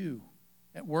 Where are you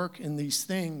at work in these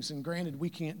things? And granted, we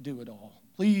can't do it all.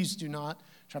 Please do not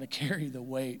try to carry the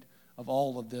weight of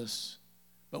all of this.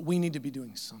 But we need to be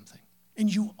doing something.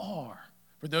 And you are.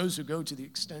 For those who go to the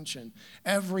extension,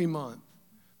 every month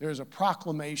there is a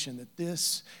proclamation that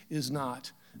this is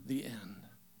not the end.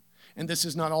 And this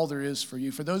is not all there is for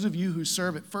you. For those of you who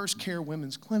serve at First Care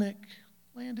Women's Clinic,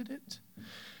 landed it.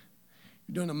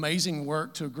 You're doing amazing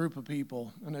work to a group of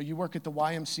people. I know you work at the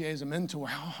YMCA as a mentor.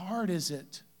 How hard is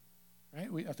it?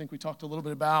 Right? I think we talked a little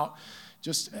bit about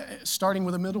just starting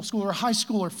with a middle schooler or a high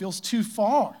schooler feels too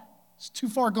far. It's too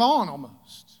far gone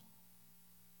almost.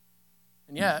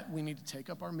 And yet, we need to take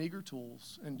up our meager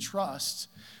tools and trust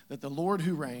that the Lord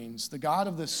who reigns, the God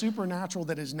of the supernatural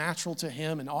that is natural to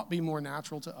him and ought to be more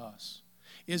natural to us,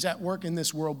 is at work in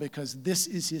this world because this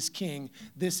is his king,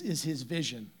 this is his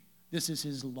vision, this is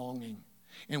his longing.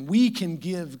 And we can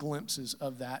give glimpses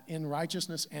of that in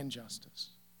righteousness and justice.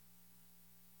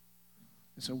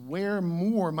 And so where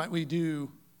more might we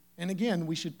do? And again,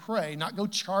 we should pray, not go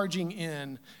charging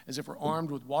in as if we're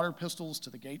armed with water pistols to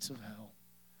the gates of hell,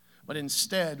 but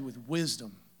instead with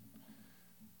wisdom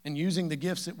and using the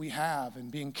gifts that we have and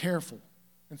being careful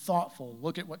and thoughtful.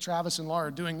 Look at what Travis and Laura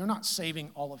are doing. They're not saving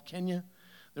all of Kenya.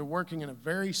 They're working in a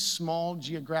very small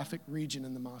geographic region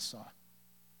in the Maasai.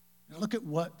 And look at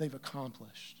what they've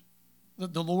accomplished.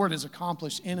 The Lord has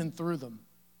accomplished in and through them.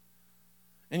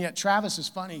 And yet Travis is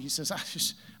funny. He says,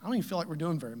 I don't even feel like we're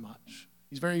doing very much.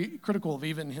 He's very critical of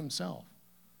even himself.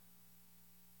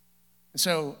 And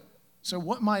so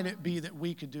what might it be that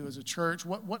we could do as a church?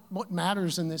 What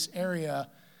matters in this area?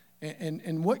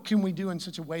 And what can we do in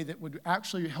such a way that would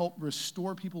actually help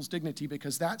restore people's dignity?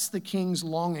 Because that's the king's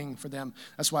longing for them.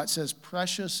 That's why it says,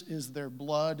 precious is their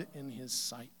blood in his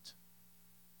sight.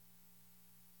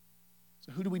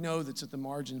 So who do we know that's at the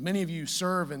margins? Many of you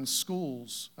serve in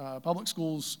schools, public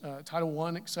schools, Title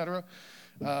I, et cetera,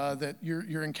 that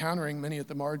you're encountering many at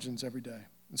the margins every day.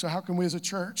 And so how can we as a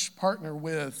church partner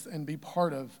with and be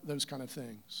part of those kind of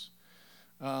things?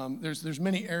 There's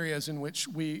many areas in which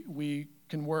we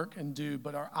can work and do,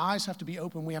 but our eyes have to be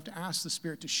open. We have to ask the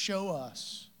Spirit to show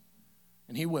us,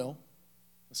 and he will.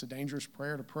 That's a dangerous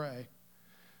prayer to pray.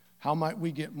 How might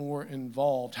we get more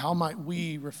involved? How might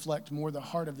we reflect more the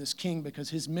heart of this king? Because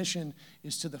his mission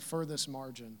is to the furthest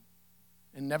margin.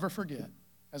 And never forget,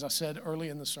 as I said early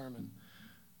in the sermon,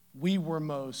 we were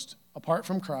apart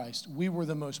from Christ, we were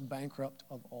the most bankrupt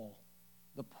of all,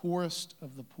 the poorest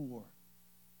of the poor.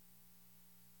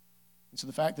 And so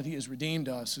the fact that he has redeemed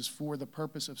us is for the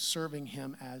purpose of serving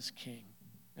him as king.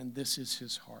 And this is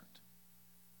his heart.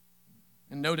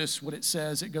 And notice what it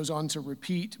says. It goes on to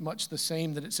repeat much the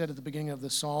same that it said at the beginning of the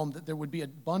psalm, that there would be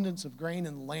abundance of grain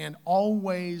in the land,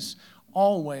 always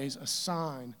a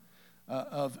sign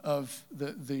of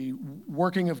the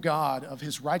working of God, of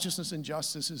his righteousness and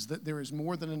justice, is that there is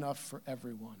more than enough for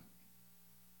everyone.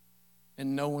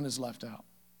 And no one is left out.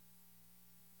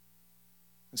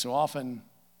 And so often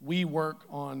we work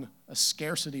on a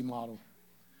scarcity model.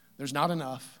 There's not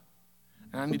enough,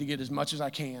 and I need to get as much as I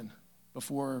can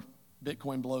before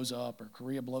Bitcoin blows up, or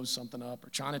Korea blows something up,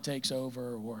 or China takes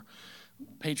over, or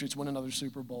Patriots win another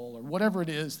Super Bowl, or whatever it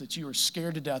is that you are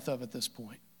scared to death of at this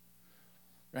point,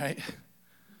 right?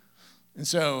 And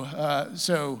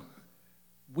so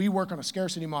we work on a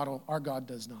scarcity model. Our God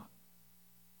does not.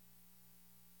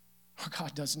 Our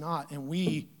God does not, and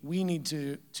we need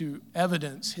to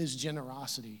evidence his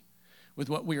generosity with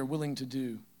what we are willing to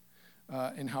do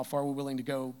and how far we're willing to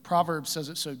go. Proverbs says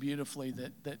it so beautifully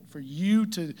that for you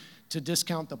to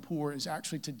discount the poor is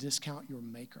actually to discount your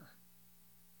maker.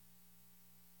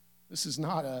 This is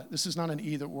not an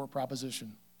either-or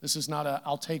proposition. This is not a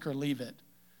I'll take or leave it.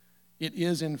 It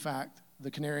is, in fact, the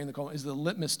canary in the coal is the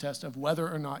litmus test of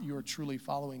whether or not you are truly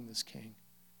following this king,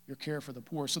 your care for the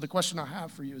poor. So the question I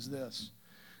have for you is this.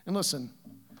 And listen,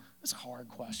 it's a hard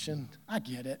question. I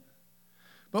get it.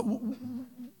 But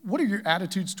what are your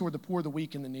attitudes toward the poor, the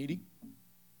weak, and the needy?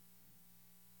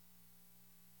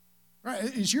 Right?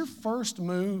 Is your first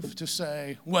move to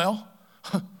say, well,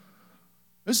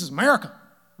 this is America.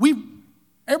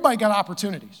 Everybody got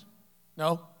opportunities.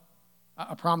 No,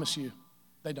 I promise you,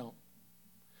 they don't.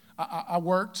 I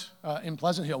worked in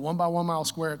Pleasant Hill, 1 by 1 mile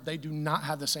square. They do not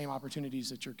have the same opportunities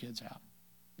that your kids have,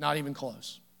 not even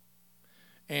close.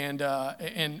 And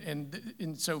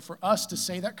so for us to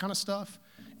say that kind of stuff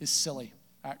is silly,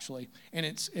 actually, and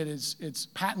it's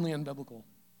patently unbiblical.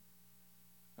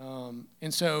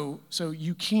 And so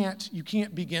you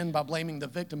can't begin by blaming the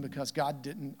victim because God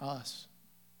didn't us.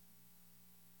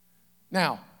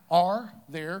 Now, are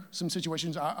there some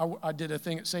situations? I did a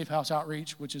thing at Safe House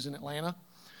Outreach, which is in Atlanta.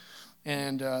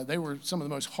 And they were some of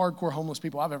the most hardcore homeless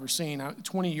people I've ever seen.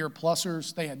 20-year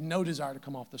plusers, they had no desire to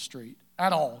come off the street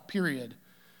at all, period.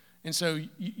 And so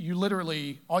you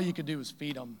literally, all you could do was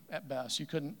feed them at best.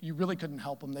 You really couldn't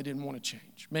help them. They didn't want to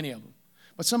change, many of them.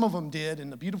 But some of them did,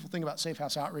 and the beautiful thing about Safe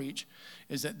House Outreach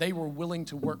is that they were willing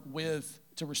to work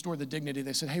to restore the dignity.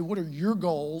 They said, hey, what are your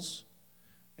goals?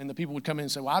 And the people would come in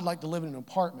and say, well, I'd like to live in an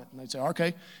apartment. And they'd say,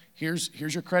 okay, here's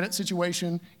your credit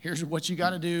situation. Here's what you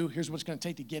got to do. Here's what it's going to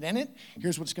take to get in it.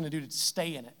 Here's what it's going to do to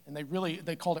stay in it. And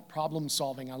they called it problem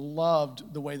solving. I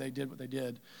loved the way they did what they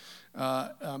did.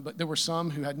 But there were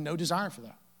some who had no desire for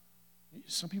that.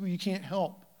 Some people you can't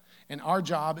help. And our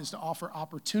job is to offer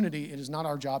opportunity. It is not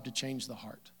our job to change the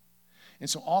heart. And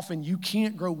so often you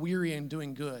can't grow weary in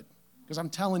doing good. Because I'm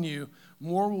telling you,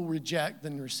 more will reject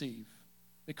than receive,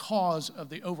 because of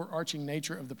the overarching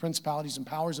nature of the principalities and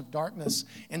powers of darkness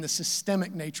and the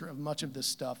systemic nature of much of this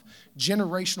stuff.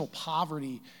 Generational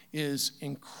poverty is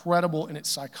incredible in its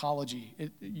psychology.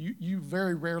 You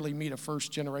very rarely meet a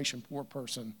first-generation poor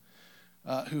person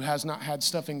who has not had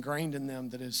stuff ingrained in them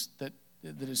that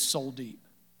is soul deep.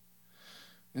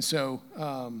 And so,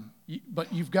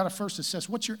 but you've got to first assess,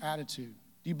 what's your attitude?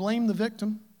 Do you blame the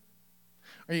victim?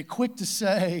 Are you quick to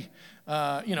say,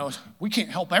 we can't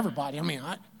help everybody? I mean,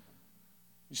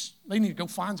 they need to go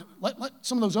find, let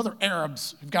some of those other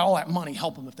Arabs who've got all that money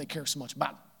help them if they care so much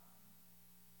about it.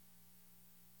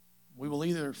 We will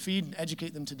either feed and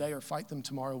educate them today or fight them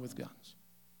tomorrow with guns,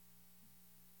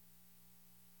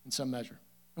 in some measure.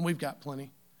 And we've got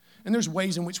plenty. And there's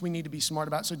ways in which we need to be smart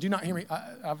about it. So do not hear me.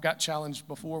 I've got challenged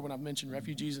before when I've mentioned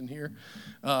refugees in here.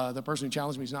 The person who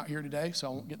challenged me is not here today, so I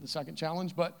won't get the second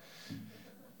challenge. But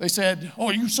they said, oh,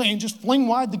 are you saying just fling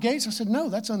wide the gates? I said, no,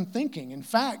 that's unthinking. In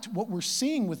fact, what we're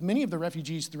seeing with many of the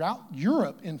refugees throughout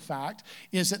Europe, in fact,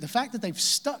 is that the fact that they've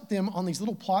stuck them on these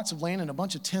little plots of land and a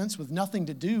bunch of tents with nothing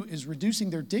to do is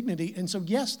reducing their dignity. And so,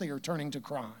 yes, they are turning to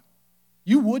crime.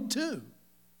 You would too,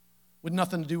 with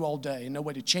nothing to do all day and no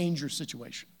way to change your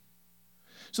situation.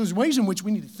 So there's ways in which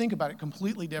we need to think about it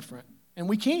completely different. And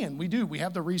we do. We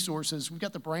have the resources. We've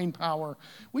got the brain power.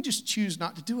 We just choose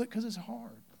not to do it because it's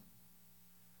hard.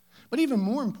 But even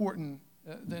more important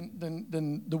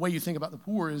than the way you think about the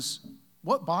poor is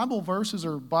what Bible verses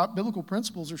or biblical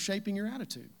principles are shaping your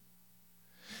attitude.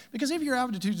 Because if your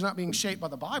attitude is not being shaped by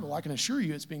the Bible, I can assure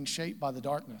you it's being shaped by the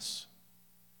darkness.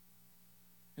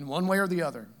 In one way or the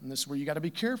other. And this is where you got to be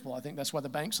careful. I think that's why the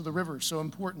banks of the river is so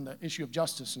important, the issue of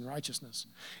justice and righteousness.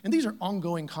 And these are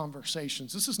ongoing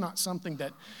conversations. This is not something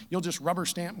that you'll just rubber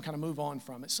stamp and kind of move on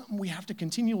from. It's something we have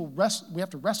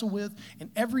to wrestle with, and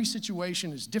every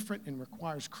situation is different and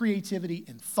requires creativity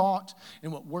and thought,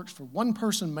 and what works for one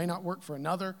person may not work for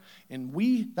another. And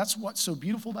that's what's so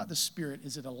beautiful about the Spirit,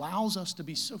 is it allows us to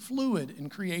be so fluid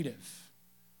and creative.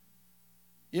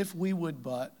 If we would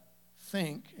but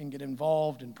think and get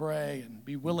involved and pray and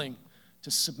be willing to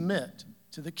submit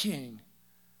to the King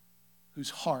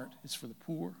whose heart is for the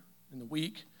poor and the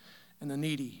weak and the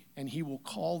needy, and he will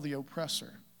call the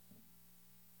oppressor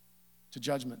to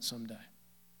judgment someday.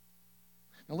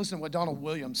 Now listen to what Donald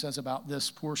Williams says about this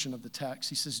portion of the text.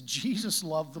 He says, Jesus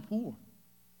loved the poor.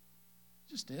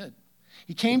 He just did.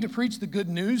 He came to preach the good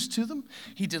news to them.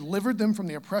 He delivered them from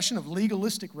the oppression of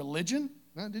legalistic religion.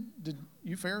 Now, did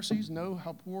you Pharisees know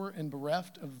how poor and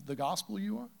bereft of the gospel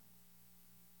you are?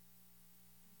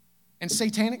 and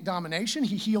satanic domination.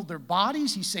 He healed their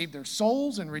bodies, he saved their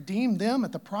souls, and redeemed them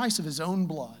at the price of his own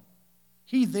blood.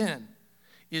 He then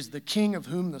is the king of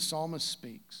whom the psalmist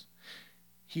speaks.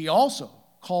 He also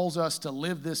calls us to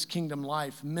live this kingdom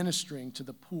life, ministering to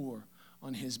the poor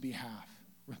on his behalf.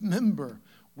 Remember,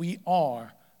 we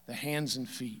are the hands and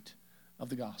feet of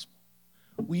the gospel.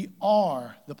 We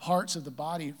are the parts of the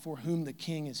body for whom the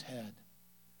king is head.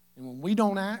 And when we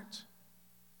don't act,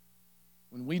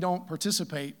 when we don't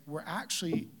participate, we're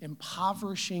actually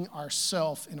impoverishing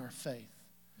ourselves in our faith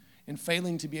and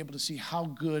failing to be able to see how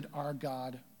good our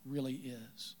God really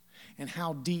is and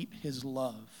how deep his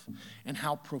love and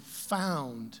how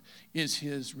profound is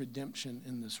his redemption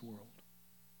in this world.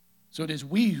 So it is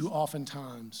we who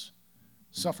oftentimes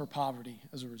suffer poverty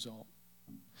as a result.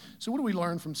 So what do we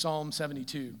learn from Psalm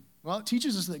 72? Well, it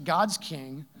teaches us that God's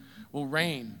king will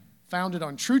reign, founded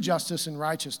on true justice and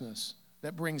righteousness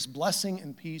that brings blessing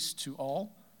and peace to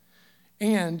all,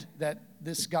 and that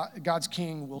this God's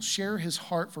king will share his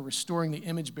heart for restoring the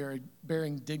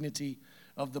image-bearing dignity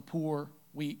of the poor,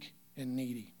 weak, and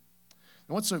needy.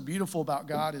 And what's so beautiful about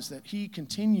God is that he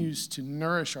continues to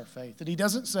nourish our faith, that he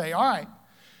doesn't say, all right,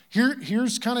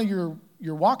 here's kind of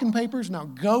your walking papers, now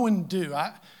go and do.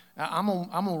 I'm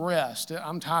gonna rest.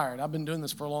 I'm tired. I've been doing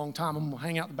this for a long time. I'm gonna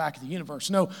hang out the back of the universe.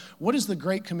 No, what does the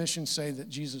Great Commission say that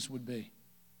Jesus would be?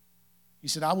 He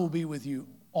said, I will be with you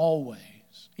always,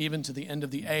 even to the end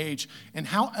of the age. And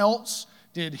how else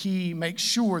did he make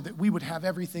sure that we would have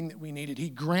everything that we needed? He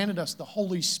granted us the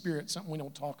Holy Spirit, something we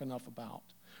don't talk enough about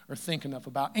or think enough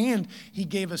about. And he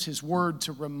gave us his word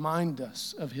to remind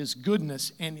us of his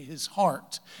goodness and his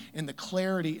heart and the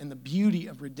clarity and the beauty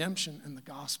of redemption and the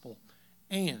gospel.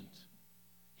 And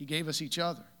he gave us each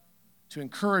other to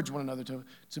encourage one another,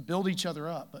 to build each other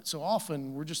up. But so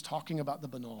often we're just talking about the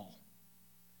banal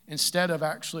instead of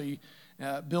actually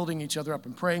building each other up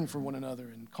and praying for one another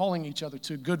and calling each other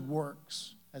to good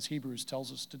works, as Hebrews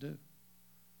tells us to do.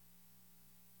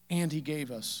 And he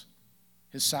gave us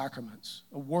his sacraments,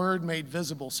 a word made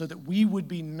visible so that we would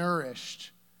be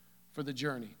nourished for the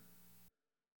journey.